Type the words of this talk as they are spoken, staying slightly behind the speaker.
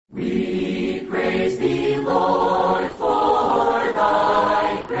praise thee, Lord, for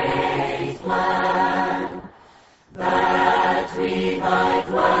thy great plan, that we thy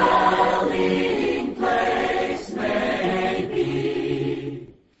dwelling place may be.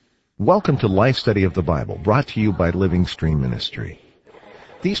 Welcome to Life Study of the Bible, brought to you by Living Stream Ministry.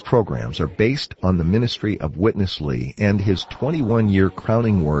 These programs are based on the ministry of Witness Lee and his 21-year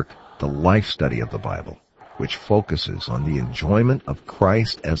crowning work, The Life Study of the Bible, which focuses on the enjoyment of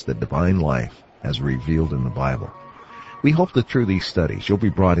Christ as the divine life as revealed in the Bible. We hope that through these studies you'll be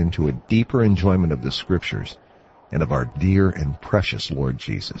brought into a deeper enjoyment of the Scriptures and of our dear and precious Lord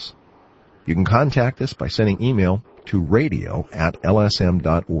Jesus. You can contact us by sending email to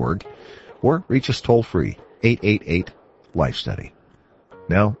radio@lsm.org or reach us toll-free, 888-LIFE-STUDY.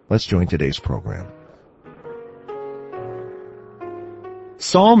 Now, let's join today's program.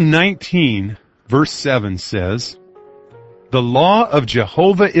 Psalm 19, verse 7 says, "The law of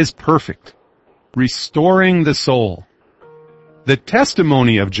Jehovah is perfect, restoring the soul. The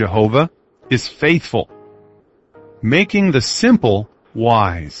testimony of Jehovah is faithful, making the simple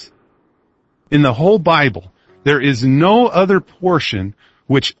wise." In the whole Bible, there is no other portion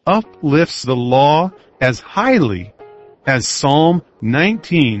which uplifts the law as highly as Psalm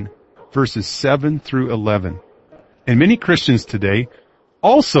 19, verses 7 through 11. And many Christians today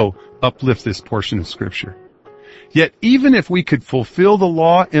also uplift this portion of Scripture. Yet even if we could fulfill the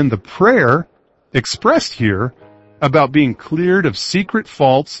law and the prayer expressed here about being cleared of secret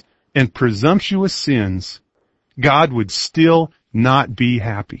faults and presumptuous sins, God would still not be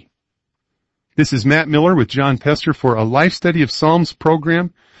happy. This is Matt Miller with John Pester for a Life Study of Psalms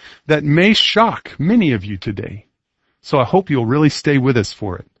program that may shock many of you today. So I hope you'll really stay with us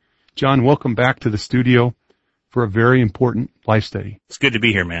for it. John, welcome back to the studio for a very important life study. It's good to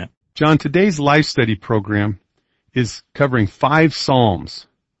be here, Matt. John, today's life study program is covering 5 Psalms,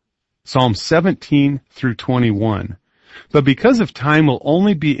 Psalms 17 through 21. But because of time, we'll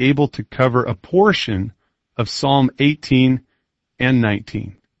only be able to cover a portion of Psalm 18 and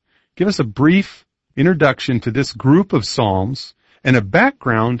 19. Give us a brief introduction to this group of Psalms and a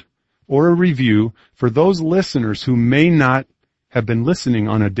background or a review for those listeners who may not have been listening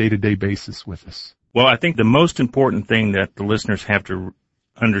on a day-to-day basis with us. Well, I think the most important thing that the listeners have to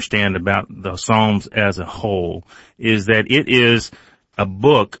understand about the Psalms as a whole is that it is a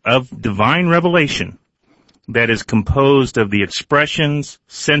book of divine revelation that is composed of the expressions,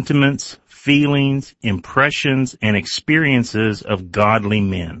 sentiments, feelings, impressions, and experiences of godly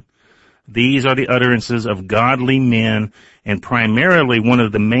men. These are the utterances of godly men, and primarily one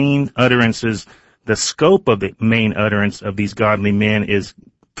of the main utterances, the scope of the main utterance of these godly men is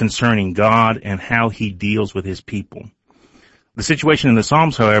concerning God and how he deals with his people. The situation in the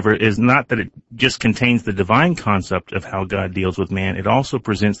Psalms, however, is not that it just contains the divine concept of how God deals with man. It also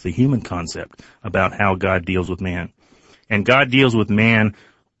presents the human concept about how God deals with man. And God deals with man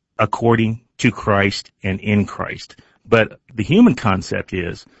according to Christ and in Christ. But the human concept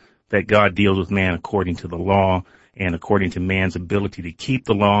is that God deals with man according to the law and according to man's ability to keep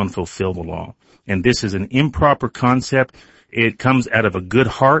the law and fulfill the law. And this is an improper concept. It comes out of a good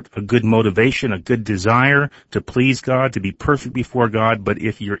heart, a good motivation, a good desire to please God, to be perfect before God. But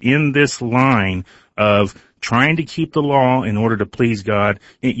if you're in this line of trying to keep the law in order to please God,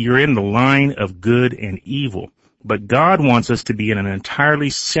 you're in the line of good and evil. But God wants us to be in an entirely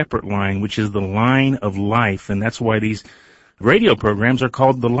separate line, which is the line of life. And that's why these radio programs are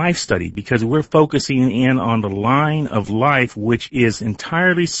called The Life Study, because we're focusing in on the line of life, which is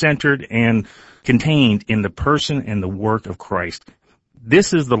entirely centered and contained in the person and the work of Christ.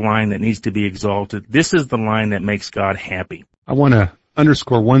 This is the line that needs to be exalted. This is the line that makes God happy. I want to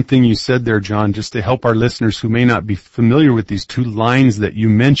underscore one thing you said there, John, just to help our listeners who may not be familiar with these 2 lines that you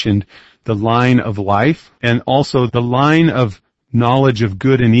mentioned, the line of life and also the line of knowledge of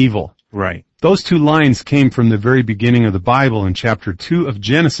good and evil. Right. Those 2 lines came from the very beginning of the Bible. In chapter 2 of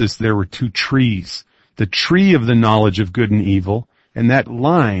Genesis, there were 2 trees. The tree of the knowledge of good and evil, and that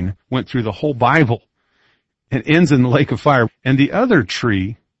line went through the whole Bible and ends in the lake of fire. And the other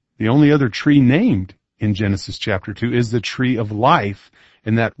tree, the only other tree named in Genesis chapter 2, is the tree of life,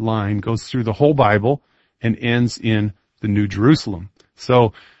 and that line goes through the whole Bible and ends in the New Jerusalem.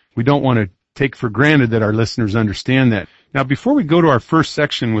 So we don't want to take for granted that our listeners understand that. Now, before we go to our first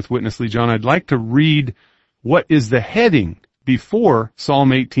section with Witness Lee, John, I'd like to read what is the heading before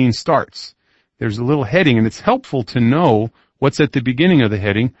Psalm 18 starts. There's a little heading, and it's helpful to know what's at the beginning of the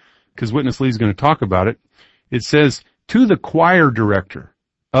heading, because Witness Lee is going to talk about it. It says, "To the choir director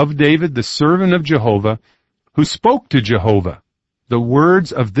of David, the servant of Jehovah, who spoke to Jehovah the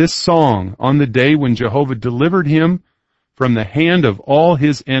words of this song on the day when Jehovah delivered him from the hand of all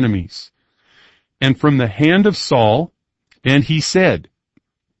his enemies. and from the hand of Saul, and he said,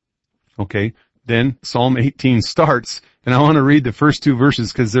 okay, then Psalm 18 starts, and I want to read the first two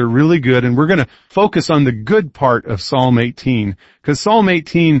verses because they're really good, and we're going to focus on the good part of Psalm 18, because Psalm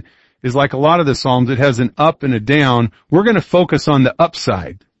 18 is like a lot of the Psalms. It has an up and a down. We're going to focus on the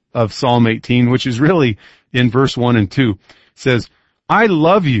upside of Psalm 18, which is really in verse 1 and 2. It says, I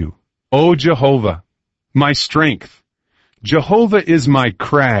love you, O Jehovah, my strength. Jehovah is my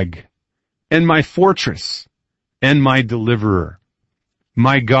crag, and my fortress, and my deliverer,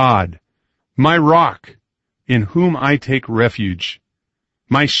 my God, my rock, in whom I take refuge,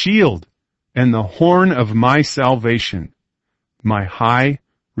 my shield, and the horn of my salvation, my high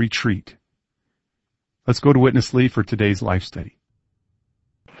retreat. Let's go to Witness Lee for today's life study.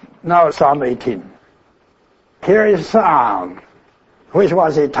 Now Psalm 18. Here is a psalm, which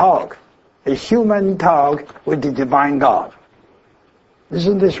was a talk, a human talk with the divine God.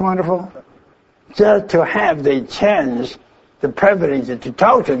 Isn't this wonderful? Just to have the chance, the privilege to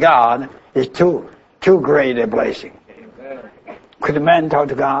talk to God is too great a blessing. Could man talk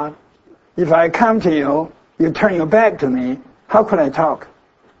to God? If I come to you, you turn your back to me, how could I talk?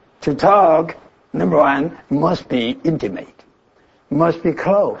 To talk, number one, must be intimate, must be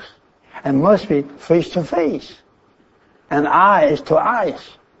close, and must be face to face, and eyes to eyes.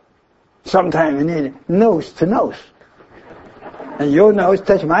 Sometimes you need nose to nose. And your nose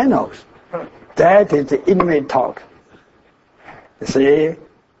touch my nose. That is the intimate talk. You see,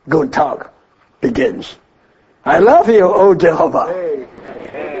 good talk begins. I love you, O Jehovah.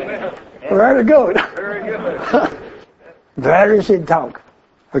 Very good. Very good. Very good talk.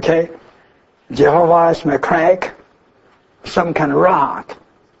 Okay? Jehovah is my crag, some kind of rock,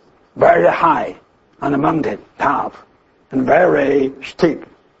 very high on the mountain top, and very steep,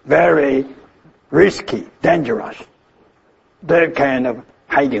 very risky, dangerous. That kind of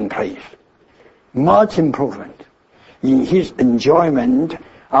hiding place. Much improvement in his enjoyment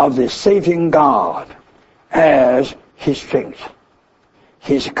of the saving God as his strength,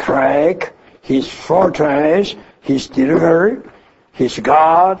 his crag, his fortress, his deliverer, his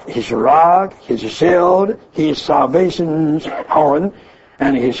God, his rock, his shield, his salvation's horn,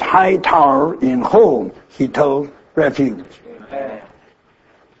 and his high tower in whom he took refuge.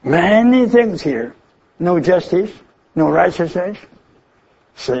 Many things here. No justice, no righteousness.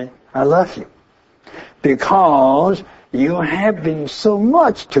 Say, I love you. Because you have been so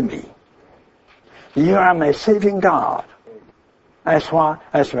much to me. You are my saving God. As what?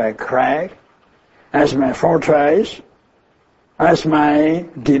 As my crag, as my fortress, as my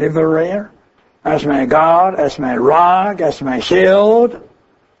deliverer, as my God, as my rock, as my shield,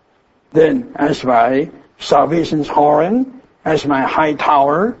 then as my salvation's horn, as my high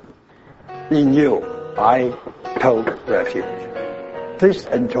tower, in you I took refuge. This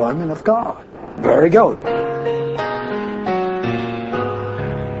enjoyment of God. Very good.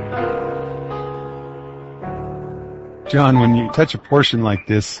 John, when you touch a portion like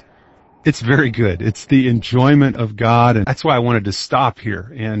this, it's very good. It's the enjoyment of God, and that's why I wanted to stop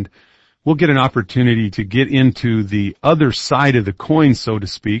here. And we'll get an opportunity to get into the other side of the coin, so to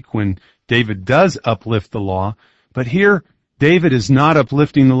speak, when David does uplift the law. But here, David is not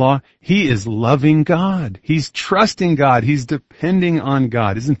uplifting the law. He is loving God. He's trusting God. He's depending on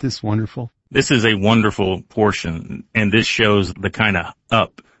God. Isn't this wonderful? This is a wonderful portion, and this shows the kind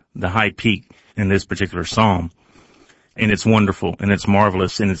of the high peak in this particular psalm. And it's wonderful, and it's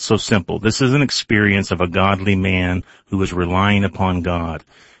marvelous, and it's so simple. This is an experience of a godly man who is relying upon God,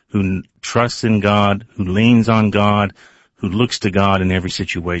 who trusts in God, who leans on God, who looks to God in every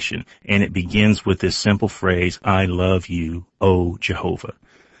situation. And it begins with this simple phrase, I love you, O Jehovah.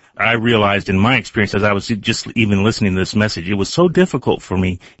 I realized in my experience as I was just even listening to this message, it was so difficult for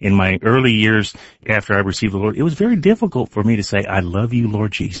me in my early years after I received the Lord. It was very difficult for me to say, I love you,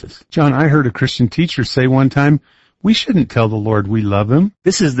 Lord Jesus. John, I heard a Christian teacher say one time, we shouldn't tell the Lord we love him.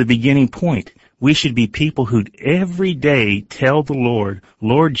 This is the beginning point. We should be people who every day tell the Lord,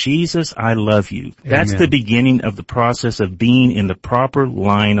 Lord Jesus, I love you. That's the beginning of the process of being in the proper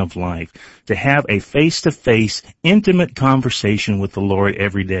line of life. To have a face-to-face, intimate conversation with the Lord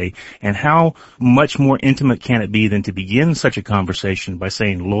every day. And how much more intimate can it be than to begin such a conversation by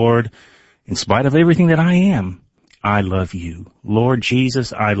saying, Lord, in spite of everything that I am, I love you. Lord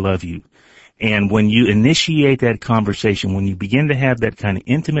Jesus, I love you. And when you initiate that conversation, when you begin to have that kind of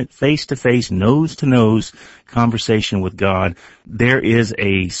intimate, face-to-face, nose-to-nose conversation with God, there is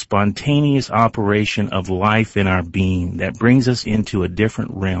a spontaneous operation of life in our being that brings us into a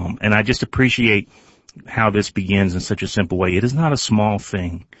different realm. And I just appreciate how this begins in such a simple way. It is not a small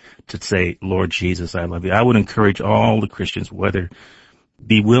thing to say, Lord Jesus, I love you. I would encourage all the Christians, whether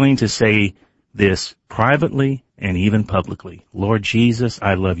be willing to say this privately and even publicly. Lord Jesus,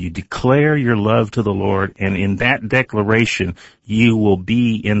 I love you. Declare your love to the Lord, and in that declaration, you will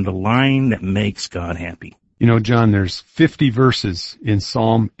be in the line that makes God happy. You know, John, there's 50 verses in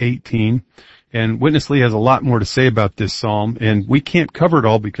Psalm 18, and Witness Lee has a lot more to say about this psalm, and we can't cover it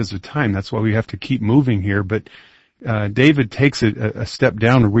all because of time. That's why we have to keep moving here, but David takes it a step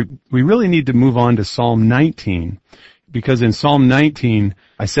down. We really need to move on to Psalm 19, because in Psalm 19,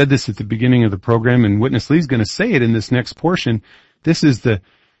 I said this at the beginning of the program, and Witness Lee's going to say it in this next portion. This is the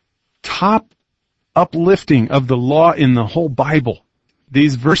top uplifting of the law in the whole Bible.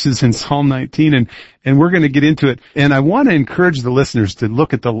 These verses in Psalm 19, and we're going to get into it. And I want to encourage the listeners to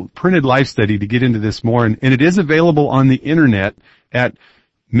look at the printed life study to get into this more. And it is available on the internet at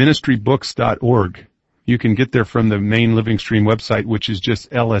ministrybooks.org. You can get there from the main Living Stream website, which is just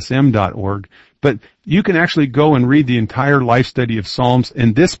lsm.org. But you can actually go and read the entire life study of Psalms,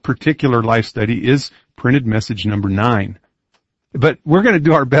 and this particular life study is printed message number 9. But we're going to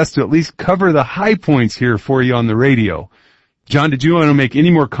do our best to at least cover the high points here for you on the radio. John, did you want to make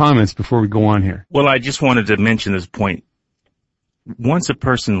any more comments before we go on here? Well, I just wanted to mention this point. Once a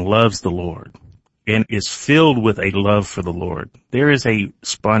person loves the Lord and is filled with a love for the Lord, there is a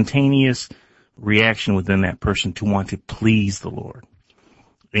spontaneous reaction within that person to want to please the Lord.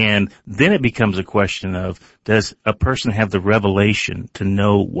 And then it becomes a question of, does a person have the revelation to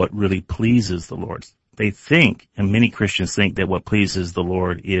know what really pleases the Lord? They think, and many Christians think, that what pleases the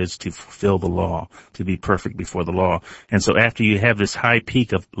Lord is to fulfill the law, to be perfect before the law. And so after you have this high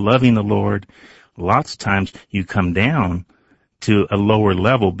peak of loving the Lord, lots of times you come down to a lower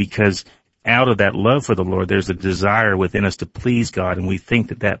level, because out of that love for the Lord, there's a desire within us to please God, and we think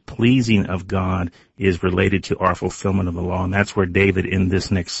that that pleasing of God is related to our fulfillment of the law. And that's where David, in this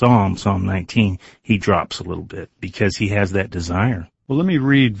next psalm, Psalm 19, he drops a little bit, because he has that desire. Well, let me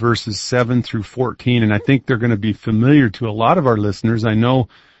read verses 7 through 14, and I think they're going to be familiar to a lot of our listeners. I know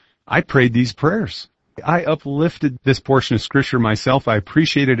I prayed these prayers. I uplifted this portion of Scripture myself. I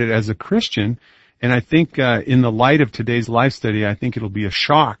appreciated it as a Christian, and I think in the light of today's life study, I think it'll be a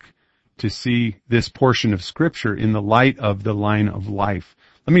shock to see this portion of Scripture in the light of the line of life.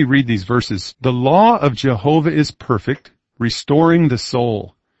 Let me read these verses. The law of Jehovah is perfect, restoring the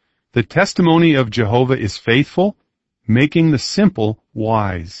soul. The testimony of Jehovah is faithful, making the simple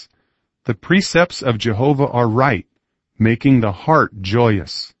wise. The precepts of Jehovah are right, making the heart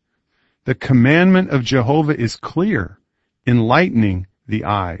joyous. The commandment of Jehovah is clear, enlightening the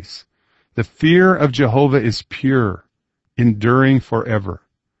eyes. The fear of Jehovah is pure, enduring forever.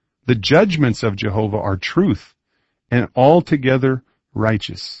 The judgments of Jehovah are truth, and altogether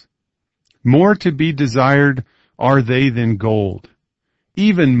righteous. More to be desired are they than gold,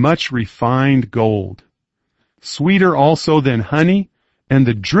 even much refined gold. Sweeter also than honey, and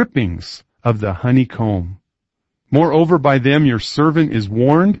the drippings of the honeycomb. Moreover, by them your servant is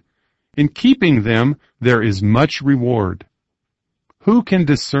warned. In keeping them there is much reward. Who can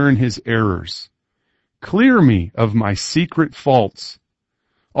discern his errors? Clear me of my secret faults.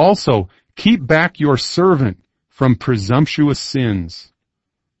 Also, keep back your servant from presumptuous sins.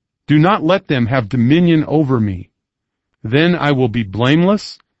 Do not let them have dominion over me. Then I will be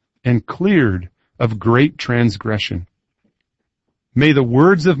blameless and cleared of great transgression. May the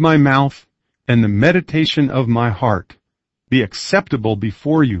words of my mouth and the meditation of my heart be acceptable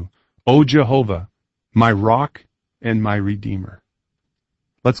before you, O Jehovah, my rock and my redeemer.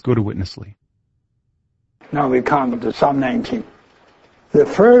 Let's go to Witness Lee. Now we come to Psalm 19. The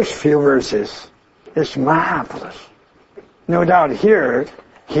first few verses is marvelous. No doubt here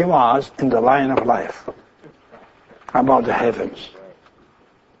he was in the line of life about the heavens.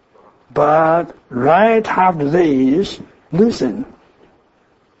 But right after this, listen,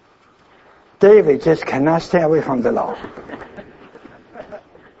 David just cannot stay away from the law.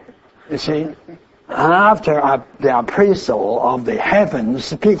 You see, after the appraisal of the heavens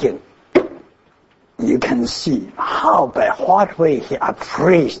speaking, you can see how, by what way he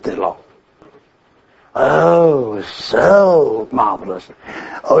appraised the law. Oh, so marvelous.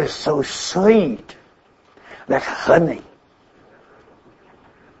 Oh, so sweet. Like honey.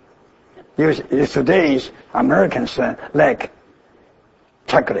 Today's Americans like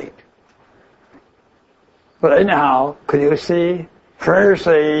chocolate. But anyhow, could you see?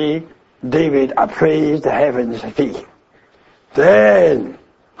 Firstly, David appraised the heavens feet. Then,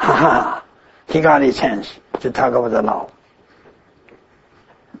 he got a chance to talk about the law.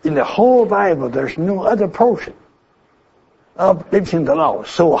 In the whole Bible, there's no other portion of lifting the law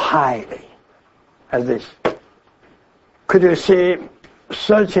so highly as this. Could you see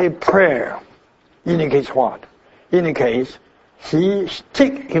such a prayer indicates what? Indicates he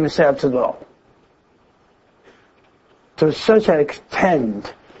stick himself to the law. to such an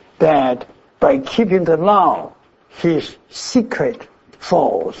extent that by keeping the law, his secret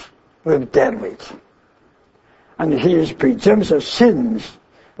falls with David. And his presumptuous sins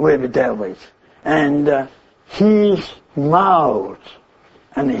with David. And his mouth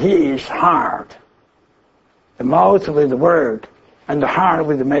and his heart, the mouth with the word and the heart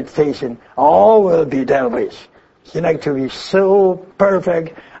with the meditation, all will be David's. He likes to be so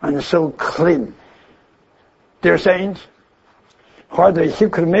perfect and so clean. Dear saints, whether he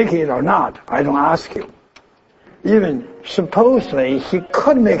could make it or not, I don't ask you. Even supposedly he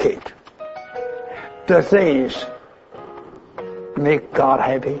could make it. Does this make God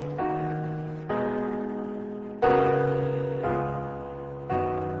happy?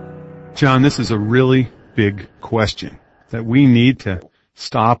 John, this is a really big question that we need to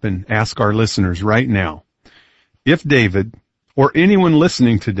stop and ask our listeners right now. If David, or anyone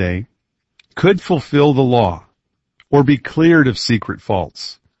listening today, could fulfill the law, or be cleared of secret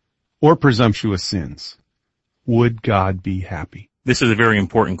faults, or presumptuous sins, would God be happy? This is a very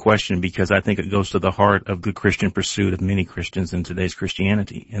important question because I think it goes to the heart of the Christian pursuit of many Christians in today's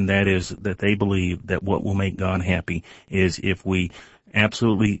Christianity, and that is that they believe that what will make God happy is if we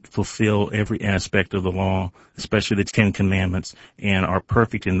absolutely fulfill every aspect of the law, especially the 10 Commandments, and are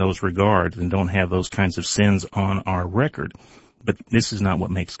perfect in those regards and don't have those kinds of sins on our record. But this is not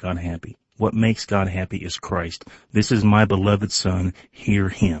what makes God happy. What makes God happy is Christ. This is my beloved Son, hear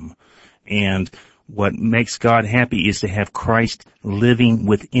him. And what makes God happy is to have Christ living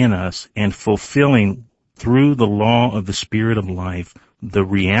within us and fulfilling through the law of the Spirit of life the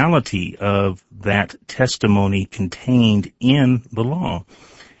reality of that testimony contained in the law.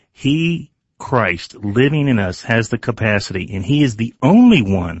 He, Christ, living in us, has the capacity, and he is the only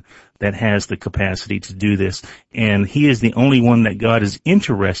one that has the capacity to do this, and he is the only one that God is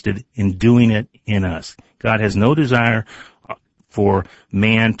interested in doing it in us. God has no desire for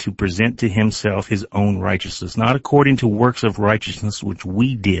man to present to himself his own righteousness, not according to works of righteousness which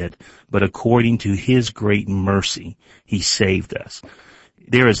we did, but according to his great mercy. He saved us.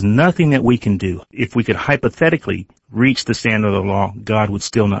 There is nothing that we can do. If we could hypothetically reach the standard of the law, God would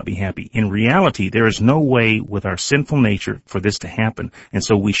still not be happy. In reality, there is no way with our sinful nature for this to happen. And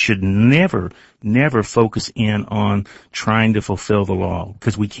so we should never focus in on trying to fulfill the law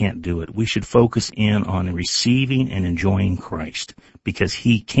because we can't do it. We should focus in on receiving and enjoying Christ because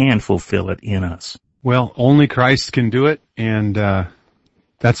he can fulfill it in us. Well, only Christ can do it, and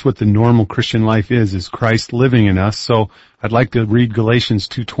that's what the normal Christian life is Christ living in us. So I'd like to read Galatians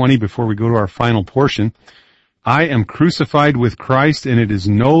 2:20 before we go to our final portion. I am crucified with Christ, and it is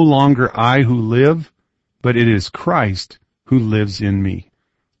no longer I who live, but it is Christ who lives in me.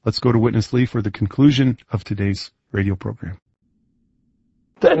 Let's go to Witness Lee for the conclusion of today's radio program.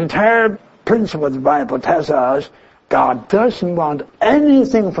 The entire principle of the Bible tells us God doesn't want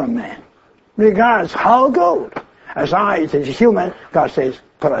anything from man, regardless how good. As long as it's human, God says,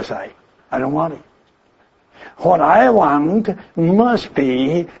 put aside. I don't want it. What I want must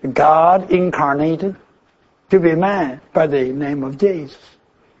be God incarnated to be man by the name of Jesus.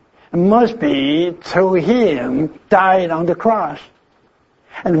 It must be through him died on the cross.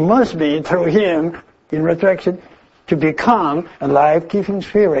 And it must be through him in resurrection to become a life-giving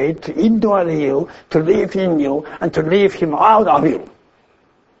spirit, to indwell you, to live in you, and to live him out of you.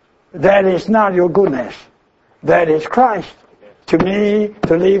 That is not your goodness. That is Christ. To me,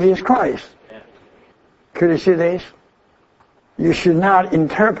 to live is Christ. Could you see this? You should not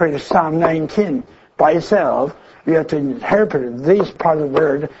interpret Psalm 19 by itself. You have to interpret this part of the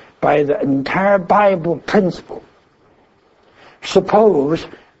word by the entire Bible principle. Suppose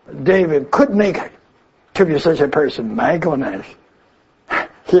David could make it to be such a person. My goodness,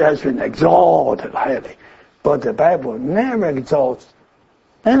 he has been exalted highly. But the Bible never exalts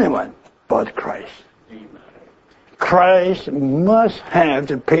anyone but Christ. Christ must have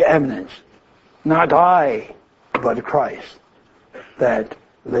the preeminence. Not I, but Christ that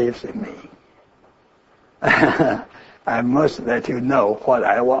lives in me. I must let you know what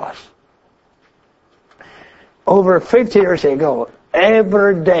I was. Over 50 years ago,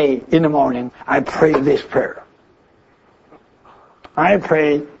 every day in the morning, I prayed this prayer. I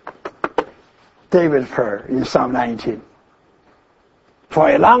prayed David's prayer in Psalm 19. For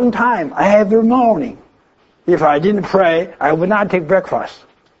a long time, every morning, if I didn't pray, I would not take breakfast.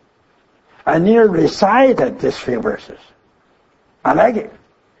 I nearly recited these few verses. I like it.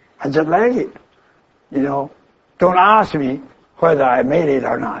 I just like it. You know, don't ask me whether I made it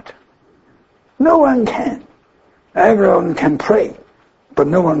or not. No one can. Everyone can pray, but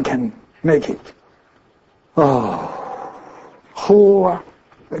no one can make it. Oh, who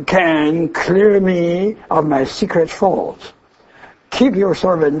can clear me of my secret faults. Keep your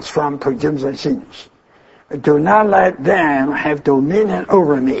servants from presumptuous sins. Do not let them have dominion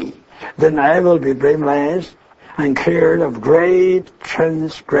over me. Then I will be blameless and cleared of great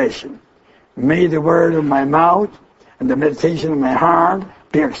transgression. May the word of my mouth and the meditation of my heart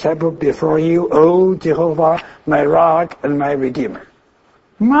be acceptable before you, O Jehovah, my rock and my redeemer.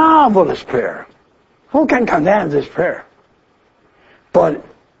 Marvelous prayer. Who can condemn this prayer? But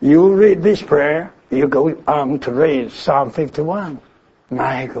you read this prayer, you go on to read Psalm 51.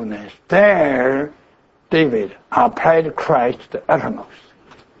 My goodness, there David applied Christ to the uttermost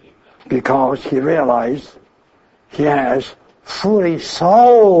because he realized he has fully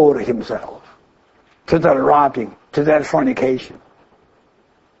sold himself to that robbing, to that fornication.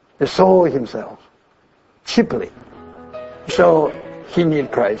 He sold himself cheaply. So he needs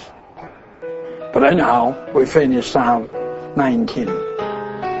Christ. But anyhow, we finish Psalm 19.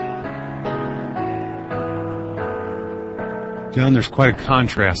 John, there's quite a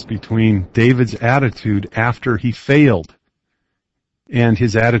contrast between David's attitude after he failed and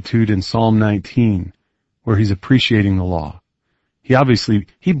his attitude in Psalm 19, where he's appreciating the law.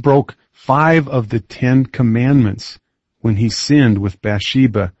 He broke 5 of the 10 commandments when he sinned with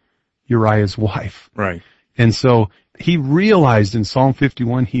Bathsheba, Uriah's wife. Right. And so he realized in Psalm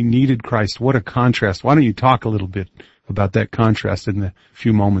 51 he needed Christ. What a contrast. Why don't you talk a little bit about that contrast in the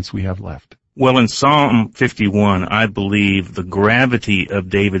few moments we have left? Well, in Psalm 51, I believe the gravity of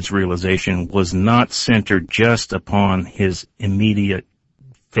David's realization was not centered just upon his immediate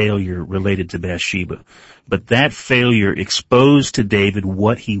failure related to Bathsheba, but that failure exposed to David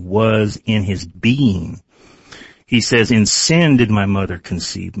what he was in his being. He says, "In sin did my mother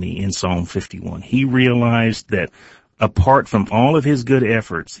conceive me," in Psalm 51. He realized that apart from all of his good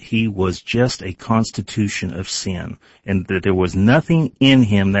efforts, he was just a constitution of sin, and that there was nothing in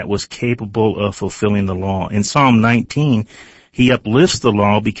him that was capable of fulfilling the law. In Psalm 19, he uplifts the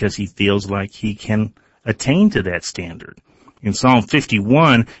law because he feels like he can attain to that standard. In Psalm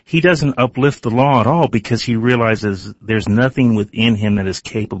 51, he doesn't uplift the law at all because he realizes there's nothing within him that is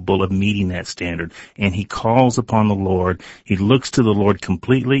capable of meeting that standard. And he calls upon the Lord. He looks to the Lord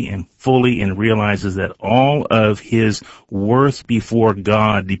completely and fully and realizes that all of his worth before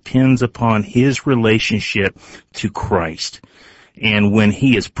God depends upon his relationship to Christ. And when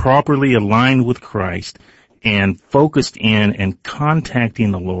he is properly aligned with Christ and focused in and contacting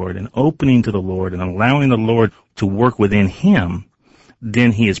the Lord and opening to the Lord and allowing the Lord to work within him,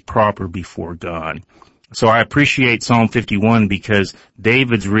 then he is proper before God. So I appreciate Psalm 51 because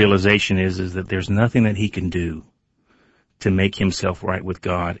David's realization is that there's nothing that he can do to make himself right with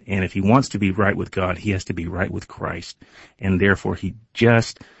God. And if he wants to be right with God, he has to be right with Christ. And therefore he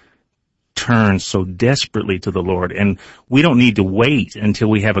just turns so desperately to the Lord. And we don't need to wait until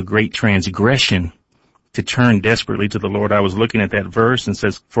we have a great transgression to turn desperately to the Lord. I was looking at that verse and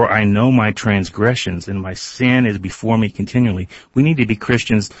says, "For I know my transgressions and my sin is before me continually." We need to be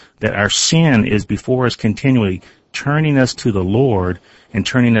Christians that our sin is before us continually, turning us to the Lord and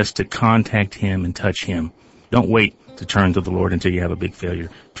turning us to contact him and touch him. Don't wait to turn to the Lord until you have a big failure.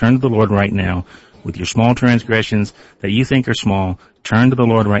 Turn to the Lord right now with your small transgressions that you think are small. Turn to the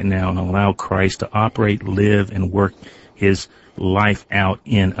Lord right now and allow Christ to operate, live, and work his life out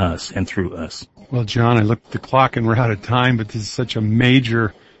in us and through us. Well, John, I looked at the clock and we're out of time, but this is such a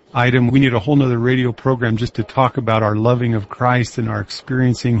major item. We need a whole nother radio program just to talk about our loving of Christ and our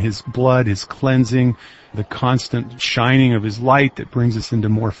experiencing his blood, his cleansing, the constant shining of his light that brings us into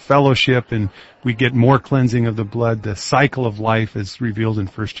more fellowship, and we get more cleansing of the blood, the cycle of life as revealed in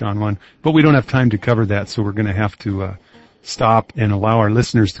 1 John 1. But we don't have time to cover that, so we're going to have to stop and allow our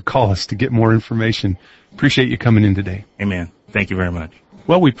listeners to call us to get more information. Appreciate you coming in today. Amen. Thank you very much.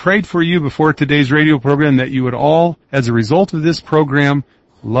 Well, we prayed for you before today's radio program that you would all, as a result of this program,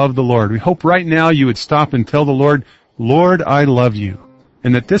 love the Lord. We hope right now you would stop and tell the Lord, "Lord, I love you,"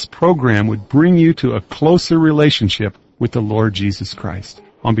 and that this program would bring you to a closer relationship with the Lord Jesus Christ.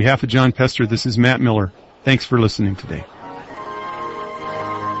 On behalf of John Pester, this is Matt Miller. Thanks for listening today.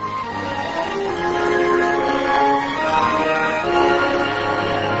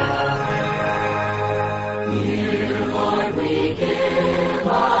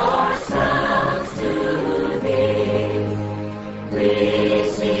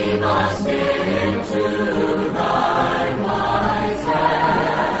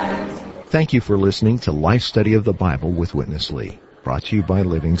 Thank you for listening to Life Study of the Bible with Witness Lee, brought to you by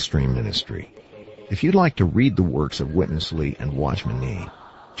Living Stream Ministry. If you'd like to read the works of Witness Lee and Watchman Nee,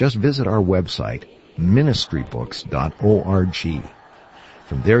 just visit our website, ministrybooks.org.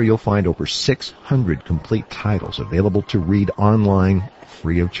 From there you'll find over 600 complete titles available to read online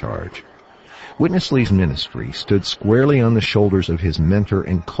free of charge. Witness Lee's ministry stood squarely on the shoulders of his mentor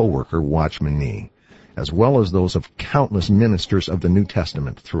and co-worker Watchman Nee, as well as those of countless ministers of the New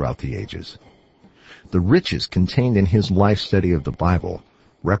Testament throughout the ages. The riches contained in his life study of the Bible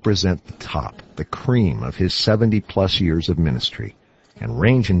represent the top, the cream of his 70-plus years of ministry, and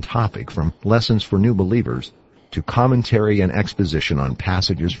range in topic from lessons for new believers to commentary and exposition on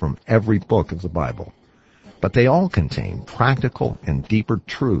passages from every book of the Bible. But they all contain practical and deeper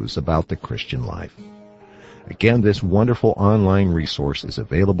truths about the Christian life. Again, this wonderful online resource is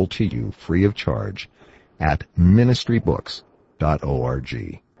available to you free of charge at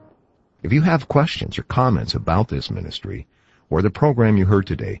ministrybooks.org. If you have questions or comments about this ministry or the program you heard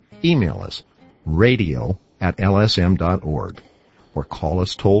today, email us radio@lsm.org or call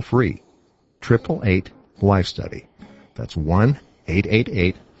us toll-free 888-LIFE-STUDY. That's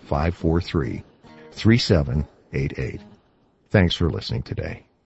 1-888-543-3788. Thanks for listening today.